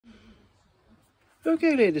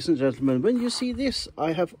Okay, ladies and gentlemen, when you see this,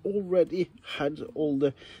 I have already had all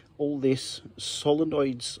these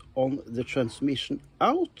solenoids on the transmission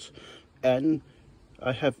out, and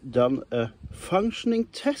I have done a functioning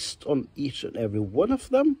test on each and every one of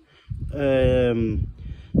them,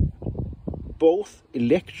 both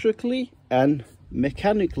electrically and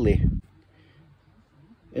mechanically.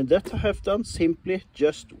 And that I have done simply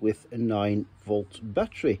just with a 9-volt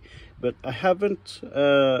battery, but I haven't,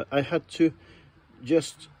 I had to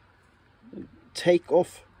just take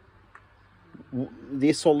off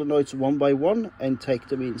these solenoids one by one and take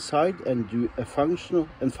them inside and do a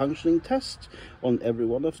functioning test on every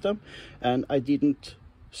one of them. And I didn't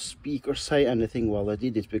speak or say anything while I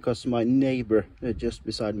did it because my neighbor just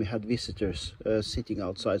beside me had visitors sitting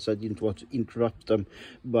outside, so I didn't want to interrupt them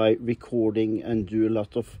by recording and do a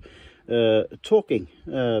lot of talking,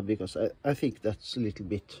 because I think that's a little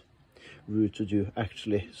bit rude to do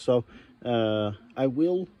actually. So I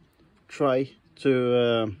will try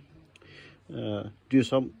to do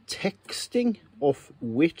some texting of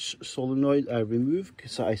which solenoid I remove,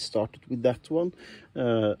 because I started with that one.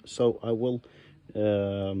 So I will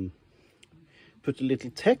put a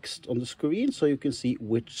little text on the screen so you can see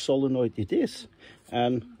which solenoid it is.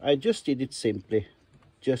 And I just did it simply,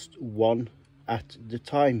 just one at the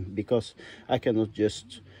time, because I cannot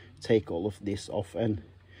just take all of this off and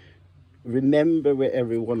remember where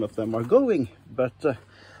every one of them are going. But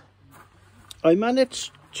I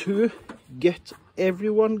managed to get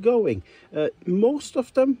everyone going. Most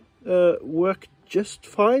of them worked just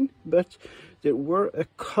fine, but there were a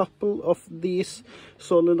couple of these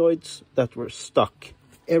solenoids that were stuck.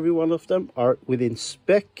 Every one of them are within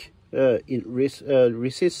spec,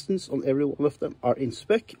 resistance on every one of them are in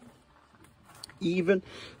spec. Even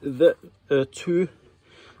the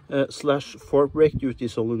 2/4 brake duty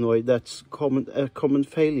solenoid that's a common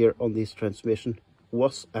failure on this transmission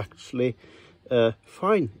was actually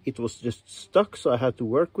fine. It was just stuck, so I had to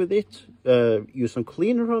work with it, use some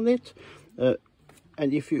cleaner on it.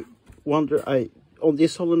 And if you wonder, on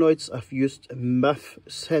these solenoids I've used a MAF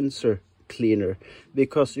sensor cleaner,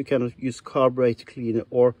 because you cannot use carburetor cleaner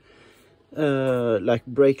or like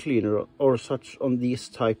brake cleaner or such on these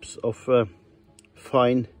types of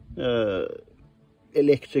fine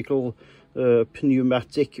electrical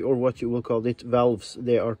pneumatic, or what you will call it, valves.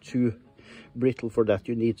 They are too brittle for that.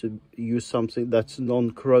 You need to use something that's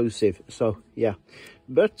non-corrosive. So yeah,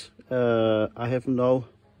 but I have now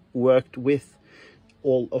worked with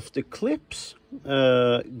all of the clips,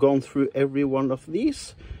 gone through every one of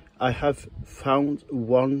these. I have found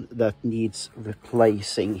one that needs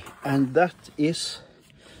replacing, and that is,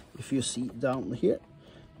 if you see down here,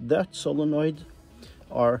 that solenoid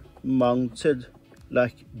are mounted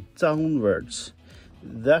like downwards.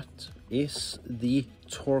 That is the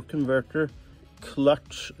torque converter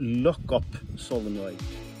clutch lockup solenoid.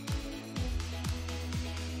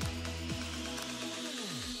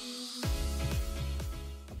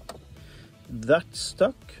 That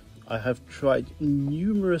stuck. I have tried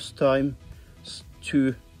numerous times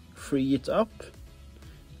to free it up.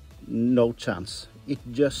 No chance. It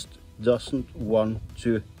just doesn't want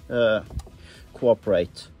to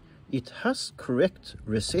cooperate. It has correct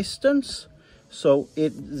resistance, so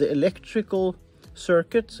the electrical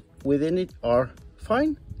circuits within it are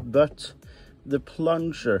fine, but the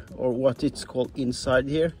plunger, or what it's called inside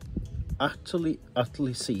here,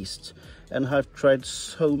 utterly ceased. And I've tried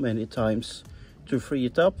so many times to free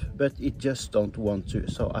it up, but it just don't want to,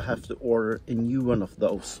 so I have to order a new one of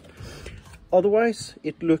those. Otherwise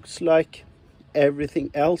it looks like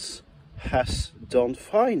everything else has done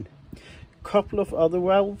fine. Couple of other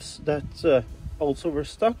valves that also were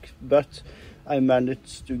stuck, but I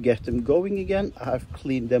managed to get them going again. I have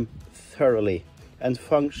cleaned them thoroughly and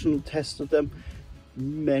functional tested them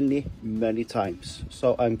many times,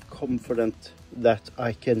 so I'm confident that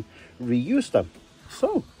I can reuse them.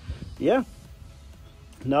 So yeah,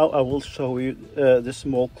 now I will show you the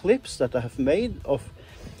small clips that I have made of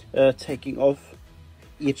taking off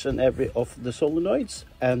each and every of the solenoids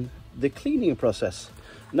and the cleaning process.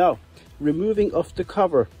 Now, removing off the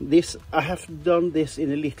cover, this I have done this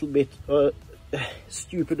in a little bit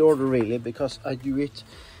stupid order really, because I do it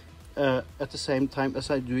at the same time as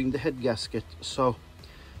I'm doing the head gasket. So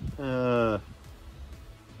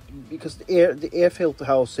because the air filter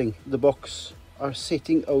housing, the box, are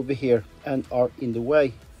sitting over here and are in the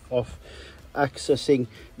way of accessing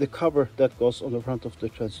the cover that goes on the front of the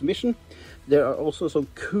transmission. There are also some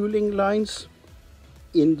cooling lines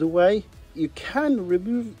in the way. You can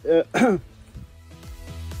remove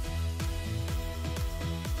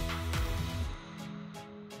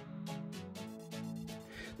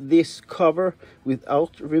this cover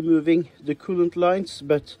without removing the coolant lines,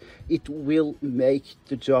 but it will make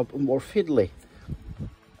the job more fiddly.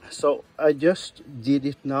 So I just did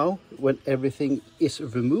it now when everything is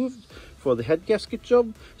removed for the head gasket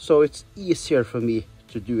job, so it's easier for me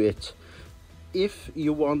to do it. If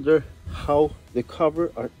you wonder how the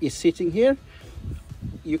cover is sitting here,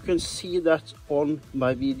 you can see that on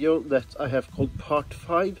my video that I have called part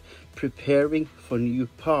 5, preparing for new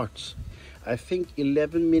parts. I think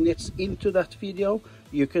 11 minutes into that video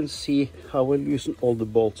you can see how I loosen all the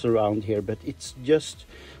bolts around here, but it's just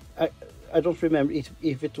I don't remember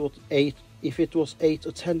if it was 8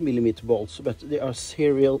 or 10 millimeter bolts, but there are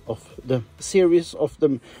series of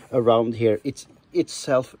them around here. It's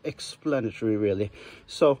self-explanatory really.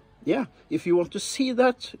 So yeah, if you want to see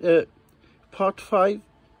that part 5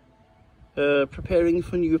 preparing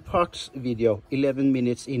for new parts video, 11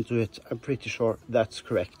 minutes into it, I'm pretty sure that's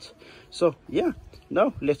correct. So yeah,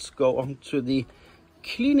 now let's go on to the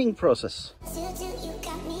cleaning process.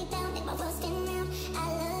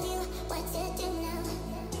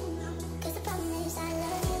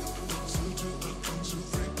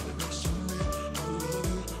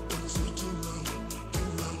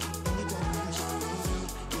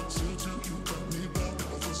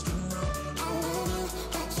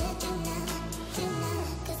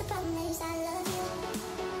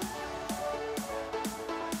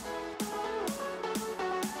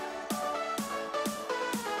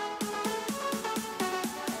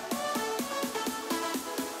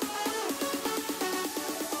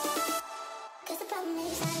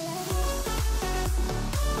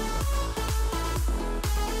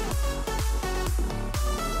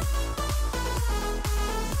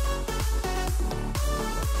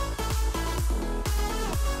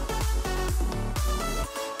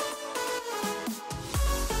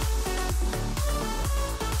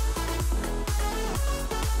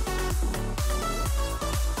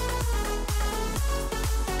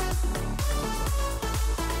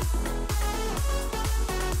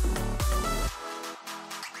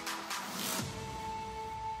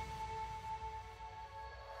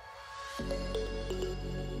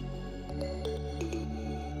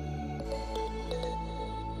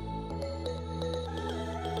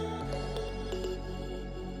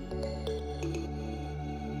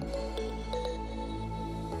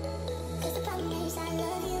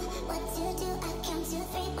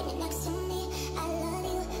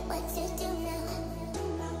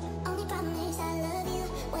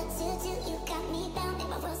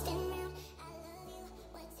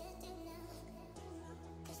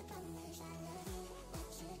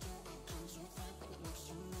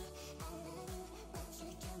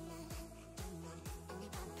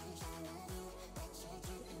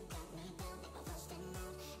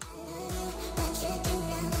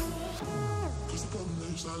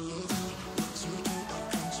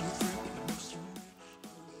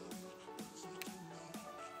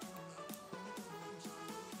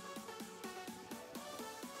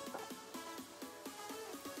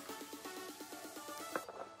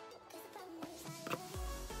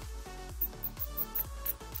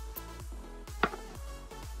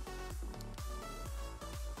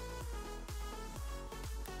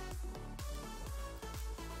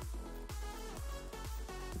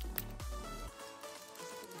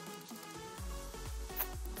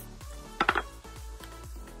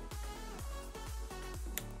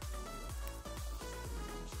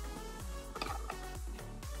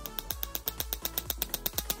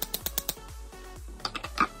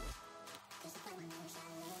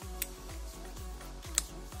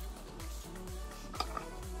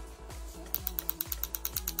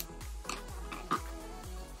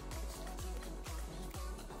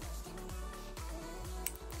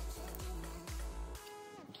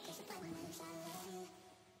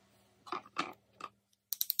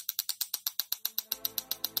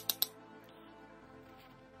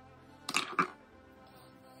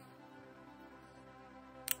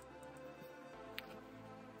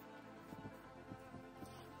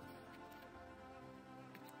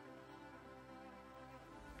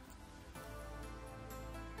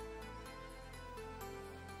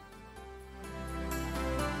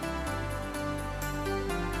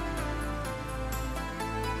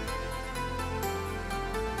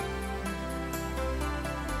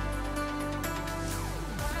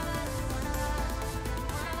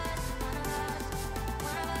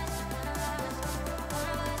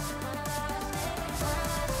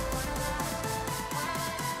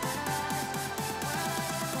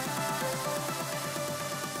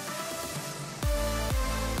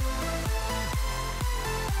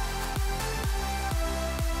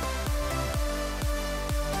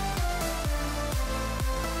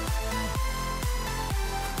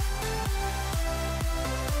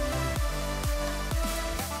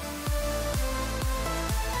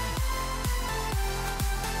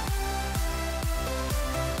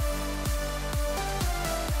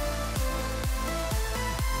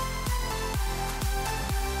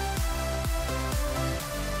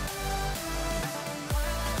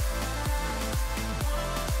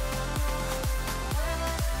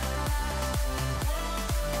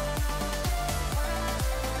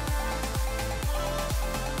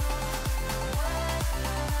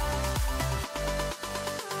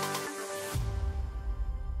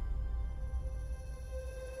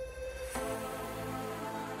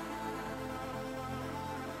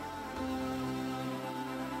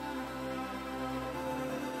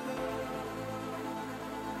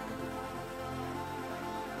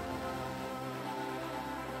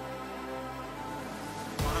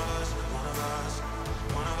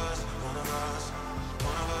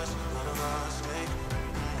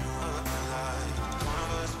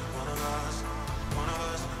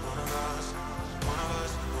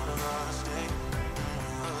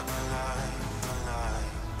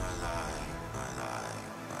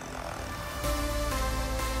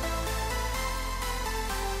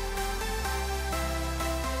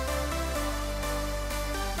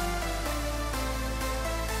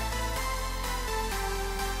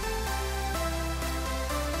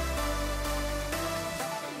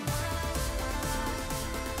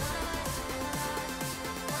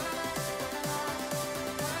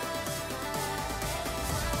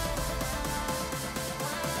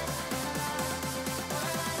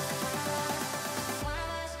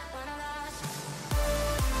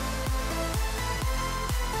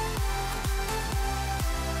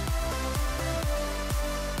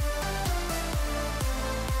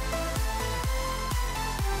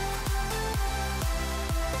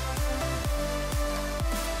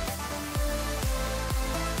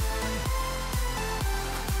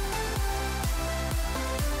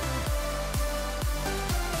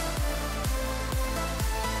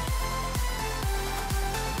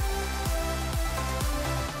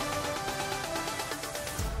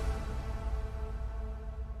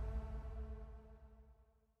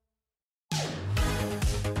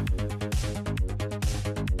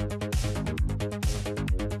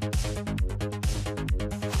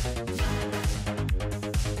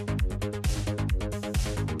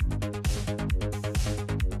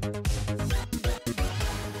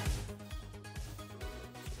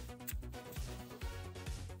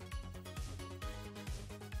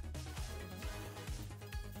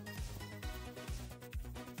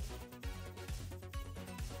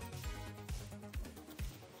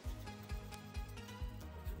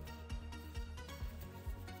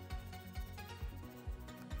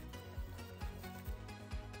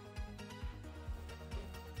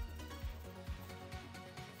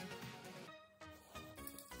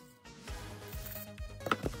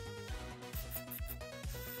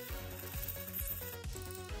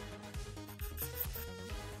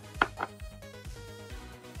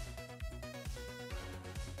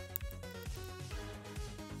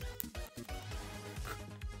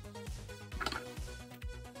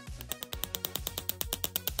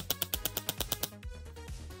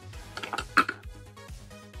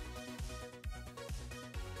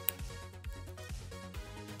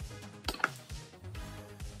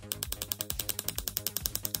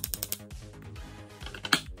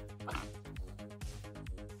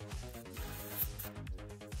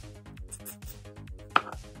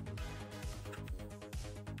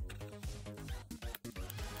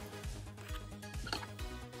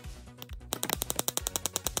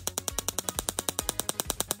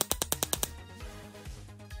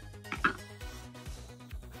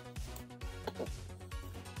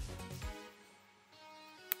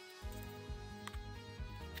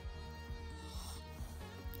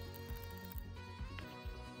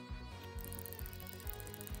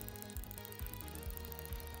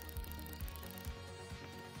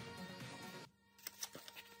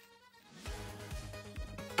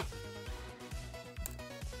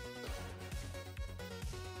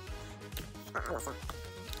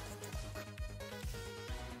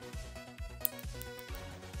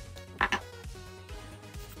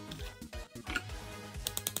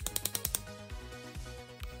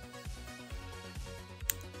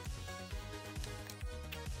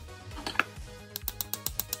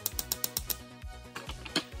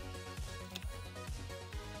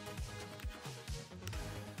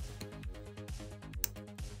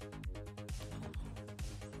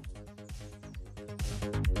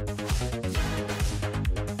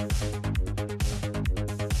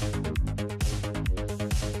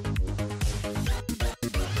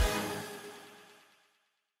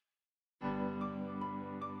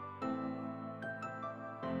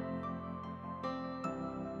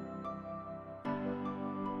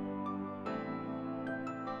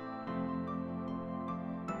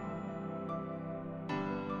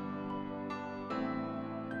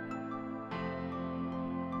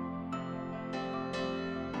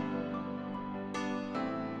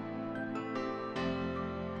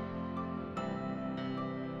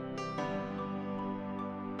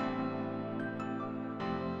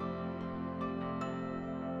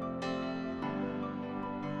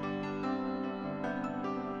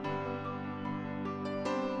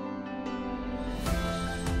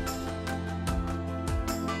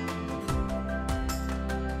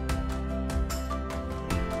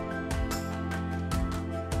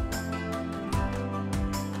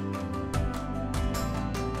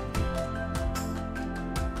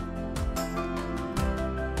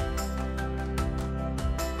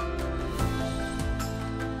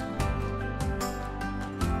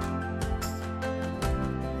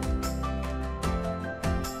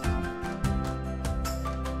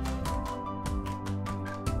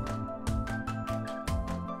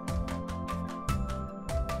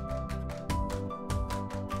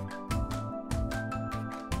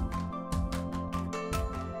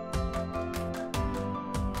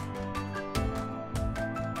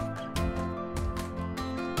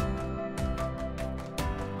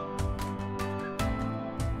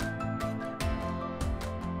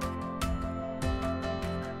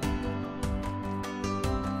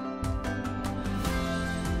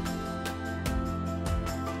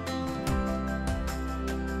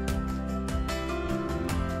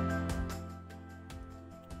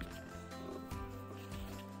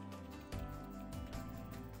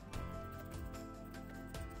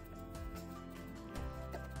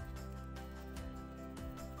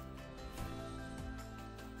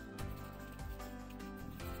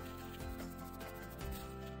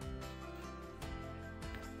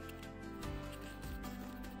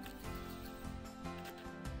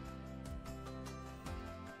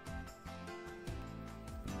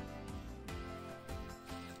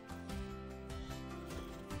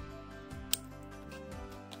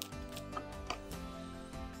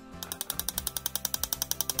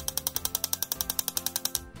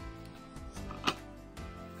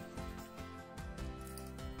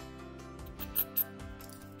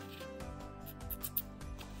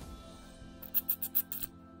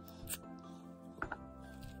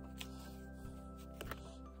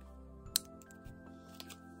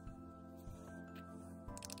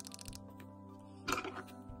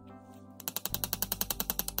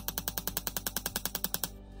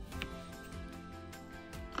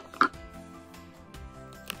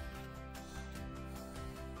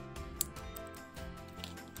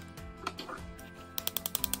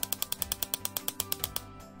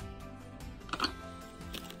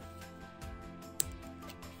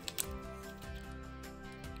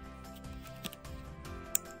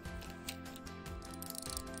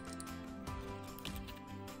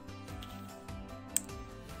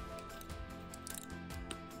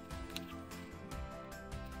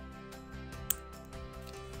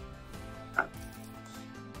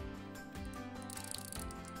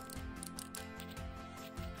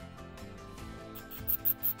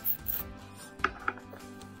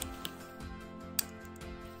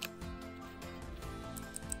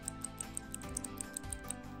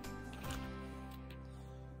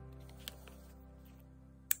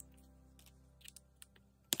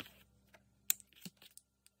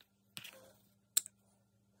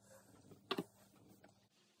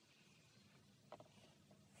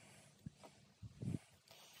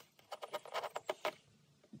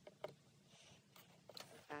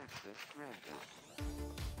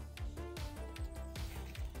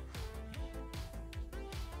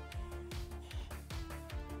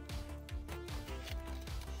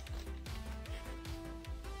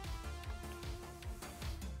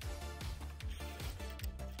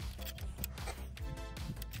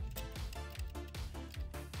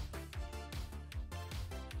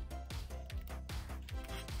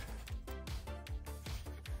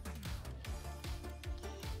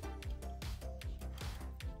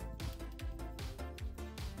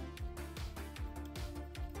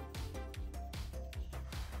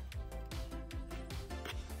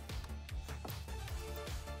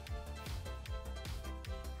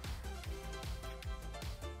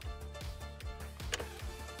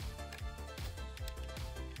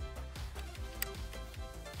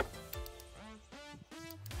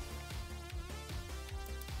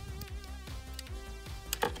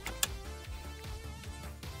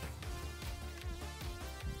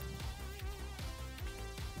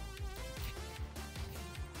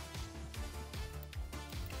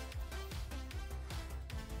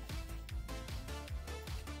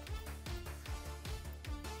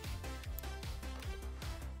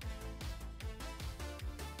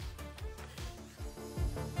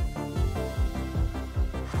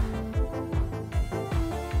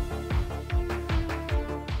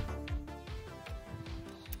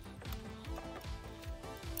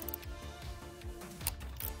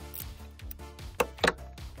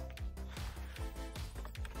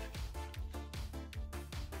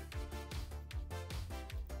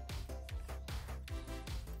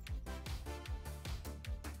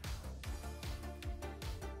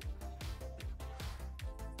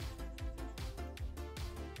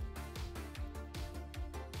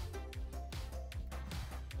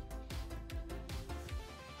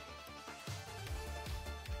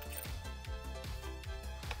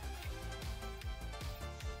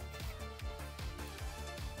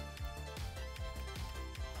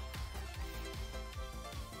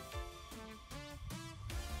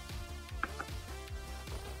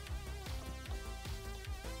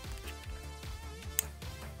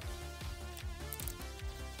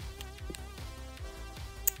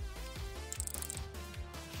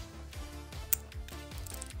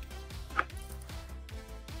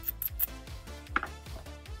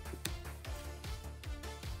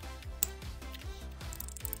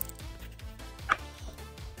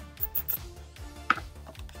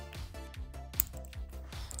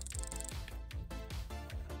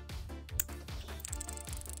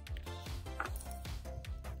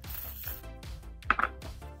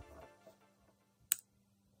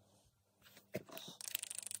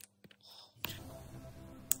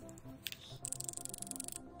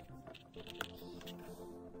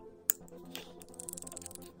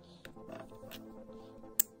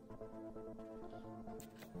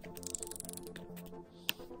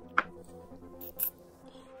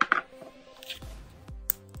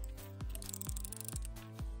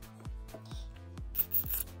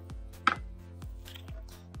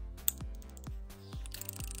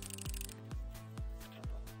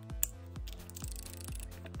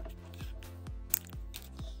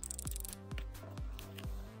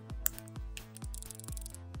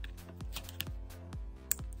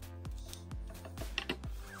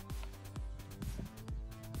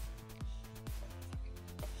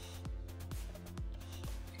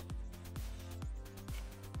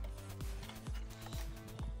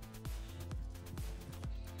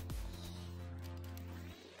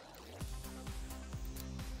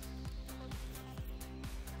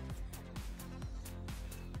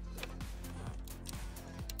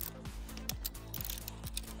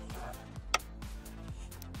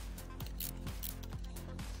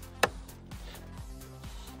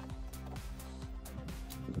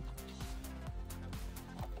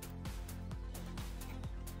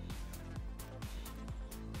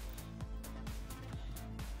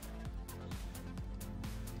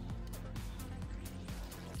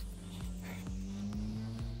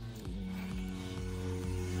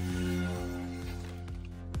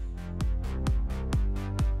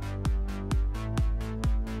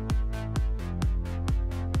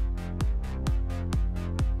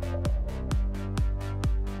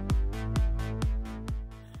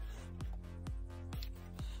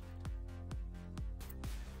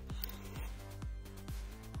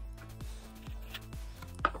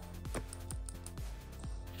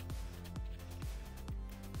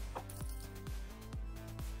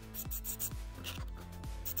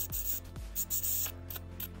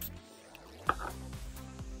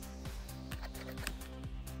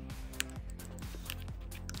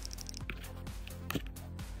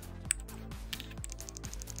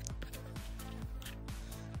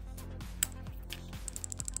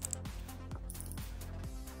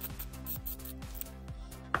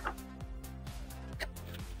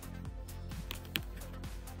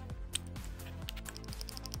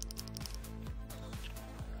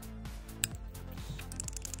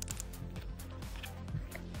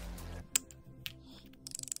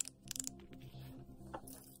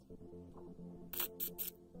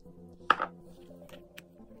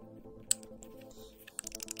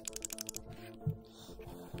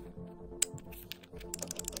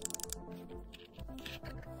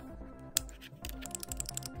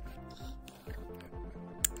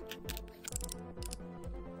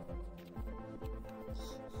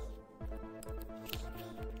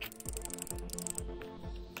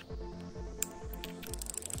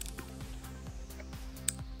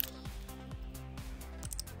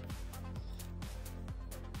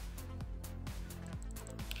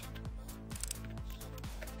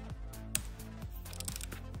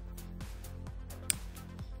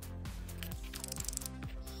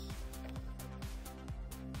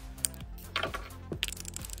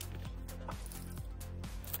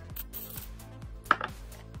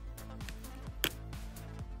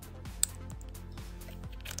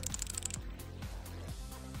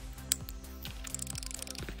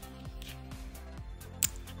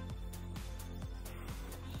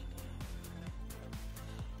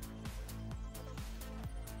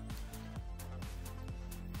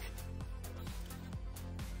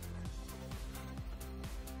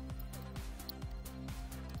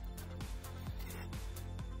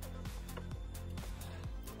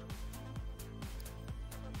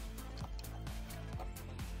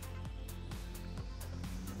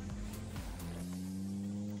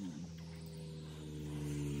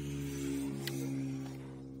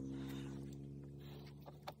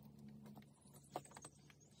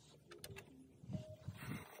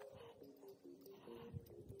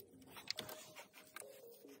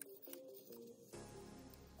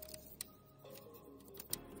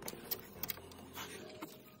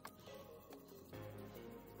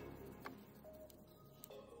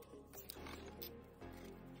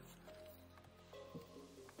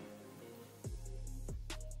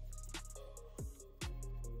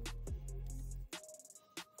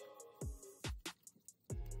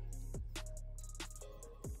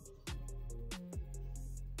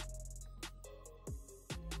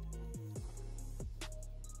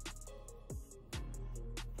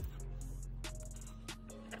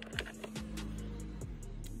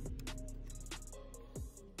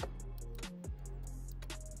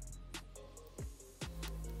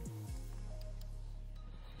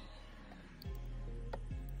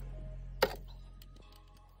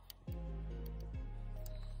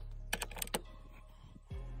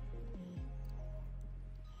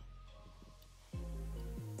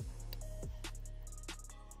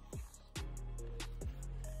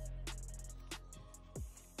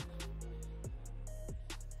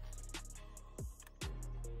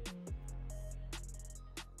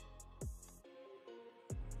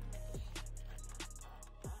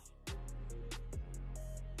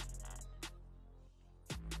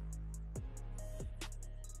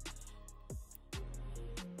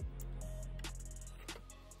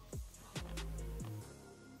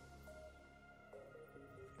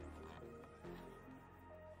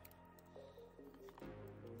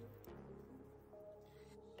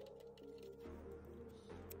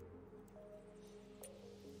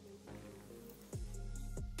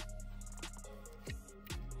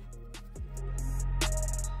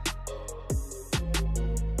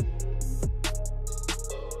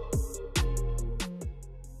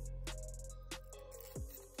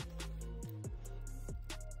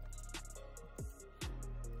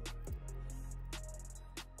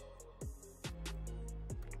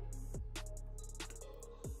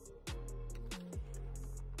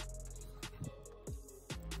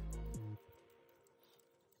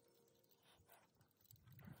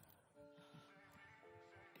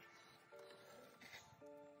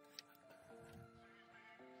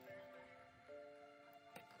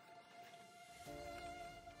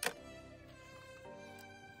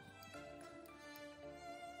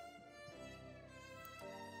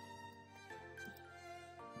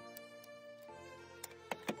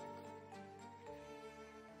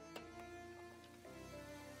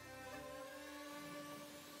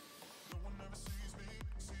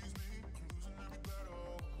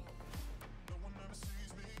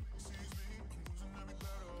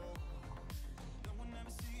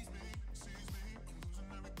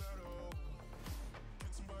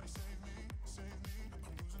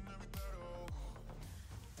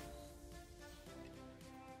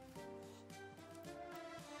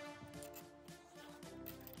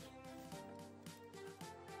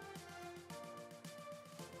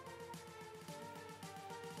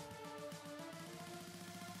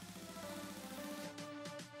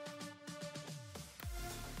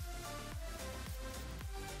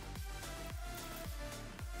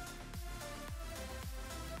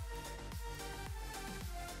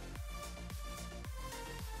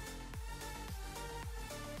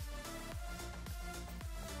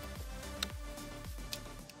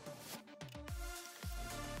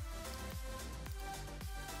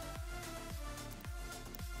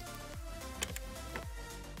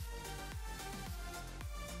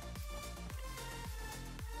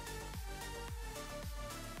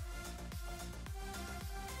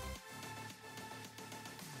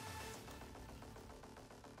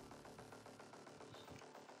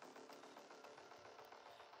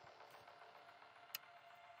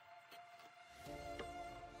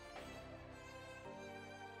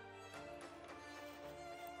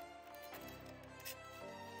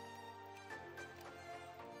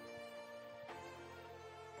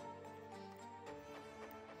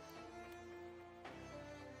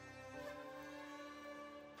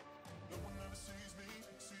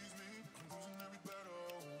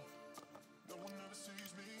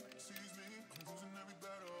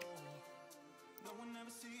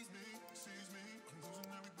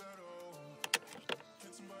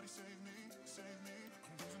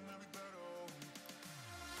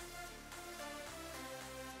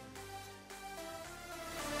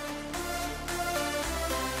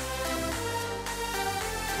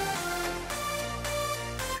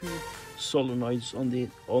 solenoids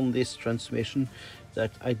on this transmission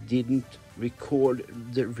that I didn't record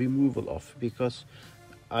the removal of, because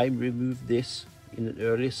I removed this in an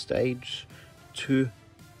early stage to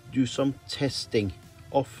do some testing,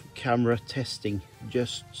 off-camera testing,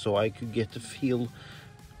 just so I could get a feel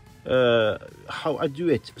how I do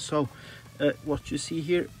it. So what you see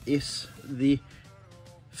here is the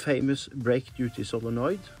famous brake duty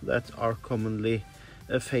solenoid that are commonly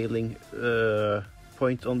failing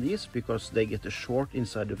point on these, because they get a short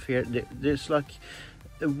inside of here. There's like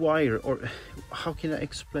a wire, or how can I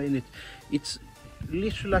explain it? It's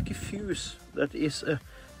literally like a fuse that is a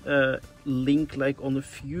link like on a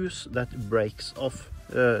fuse that breaks off.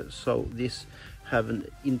 So this have an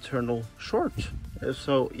internal short.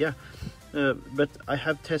 So yeah, but I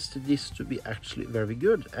have tested this to be actually very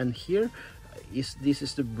good. And here this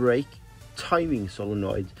is the brake timing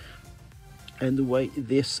solenoid, and the way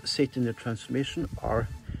this sit in the transmission are,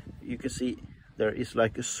 you can see there is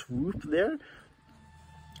like a swoop there,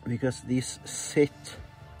 because these sit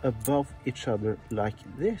above each other like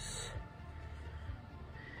this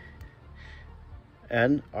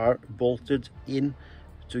and are bolted in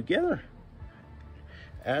together,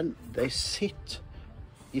 and they sit,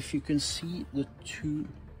 if you can see the two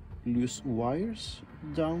loose wires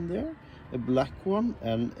down there, a black one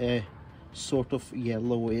and a sort of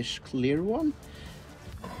yellowish clear one.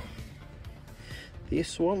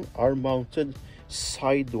 This one are mounted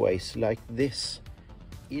sideways like this,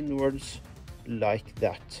 inwards like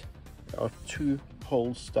that. There are two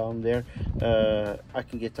holes down there. I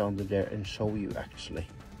can get down there and show you actually.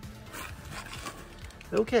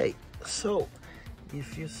 Okay, so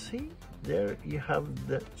if you see there, you have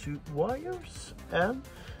the two wires and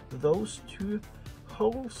those two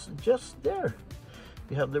holes just there.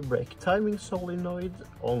 You have the brake timing solenoid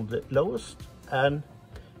on the lowest and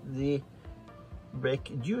the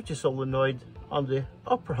brake duty solenoid on the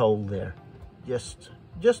upper hole there, just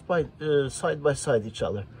by side by side each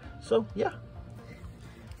other. So yeah.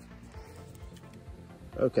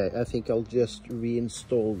 Okay, I think I'll just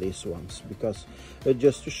reinstall these ones, because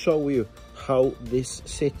just to show you how this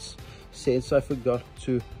sits, since I forgot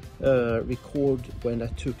to record when I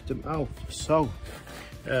took them out. So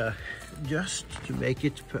just to make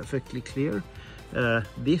it perfectly clear,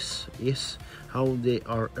 this is how they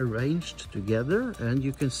are arranged together, and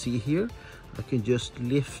you can see here I can just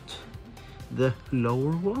lift the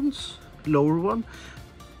lower one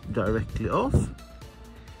directly off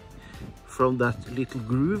from that little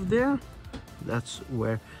groove there. That's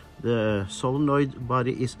where the solenoid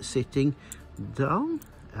body is sitting down,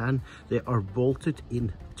 and they are bolted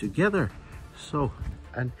in together. So,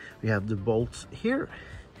 and we have the bolts here.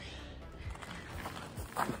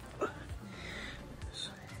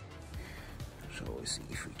 So we see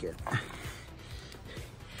if we can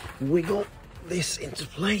wiggle this into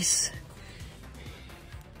place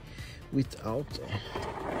without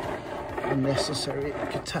unnecessary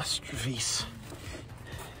catastrophes.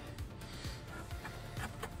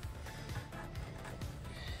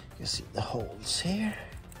 You see the holes here.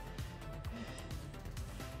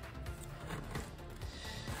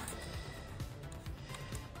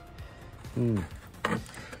 Need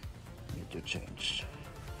to change.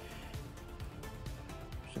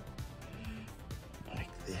 So,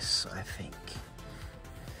 like this, I think.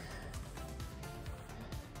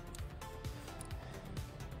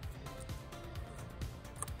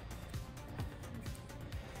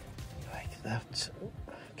 Like that.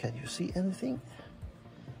 Can you see anything?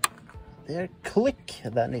 There, click,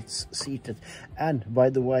 then it's seated. And by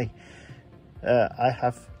the way, I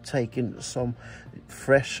have taken some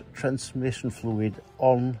fresh transmission fluid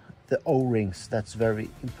on the O-rings. That's very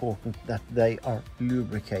important that they are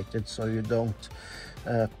lubricated, so you don't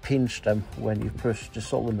pinch them when you push the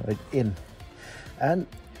solenoid in. And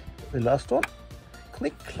the last one,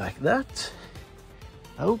 click like that.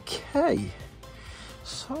 Okay,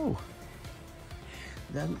 so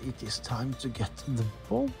then it is time to get the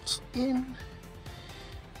bolts in.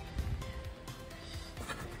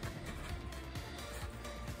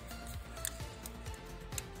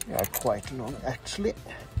 They are quite long actually.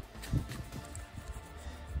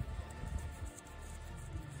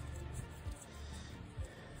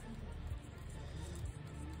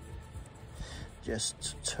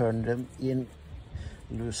 Just turn them in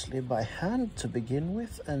loosely by hand to begin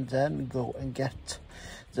with, and then go and get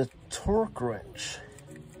the torque wrench,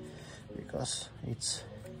 because it's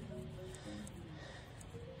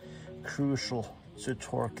crucial to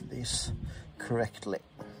torque this correctly,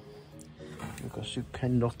 because you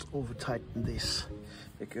cannot over tighten this,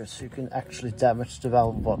 because you can actually damage the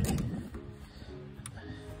valve body.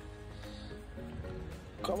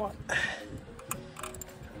 Come on.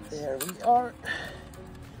 There we are.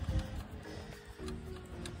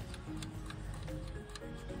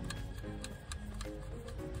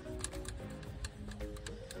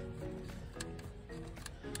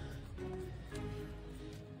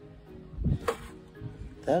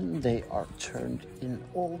 Then they are turned in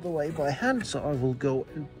all the way by hand, so I will go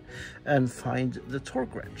and find the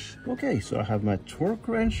torque wrench. Okay, so I have my torque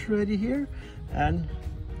wrench ready here, and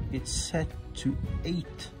it's set to 8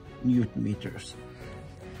 Newton meters.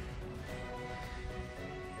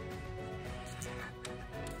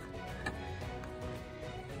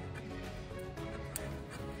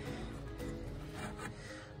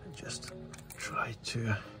 Just try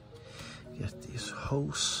to get this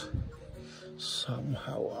hose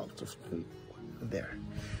somehow out of there.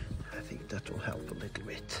 I think that will help a little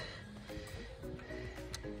bit.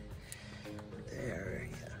 There,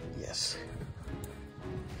 yeah, yes.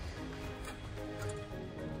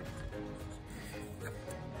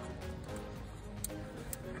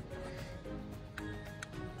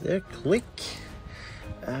 There, click.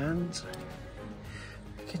 And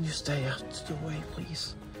can you stay out of the way,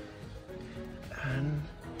 please? And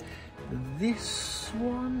this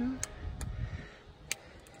one.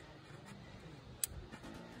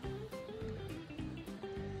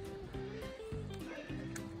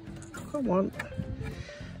 Come on.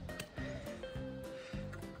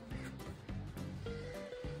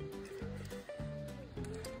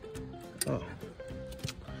 Oh,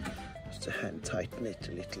 just a hand tighten it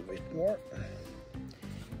a little bit more.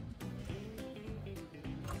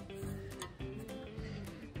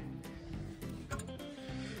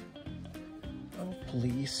 Oh,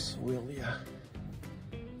 please, will ya?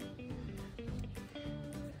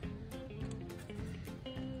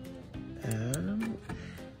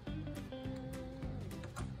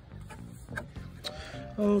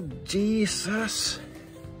 Oh, Jesus.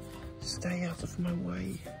 Stay out of my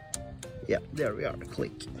way. Yeah, there we are,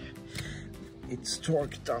 click. It's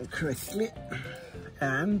torqued down correctly.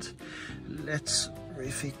 And let's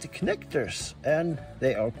refit the connectors. And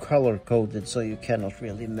they are color coded, so you cannot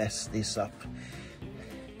really mess this up.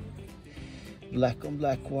 Black on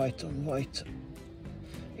black, white on white,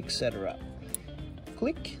 etc.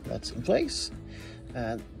 Click, that's in place.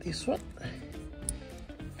 And this one,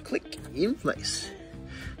 click, in place.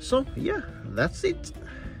 So yeah, that's it.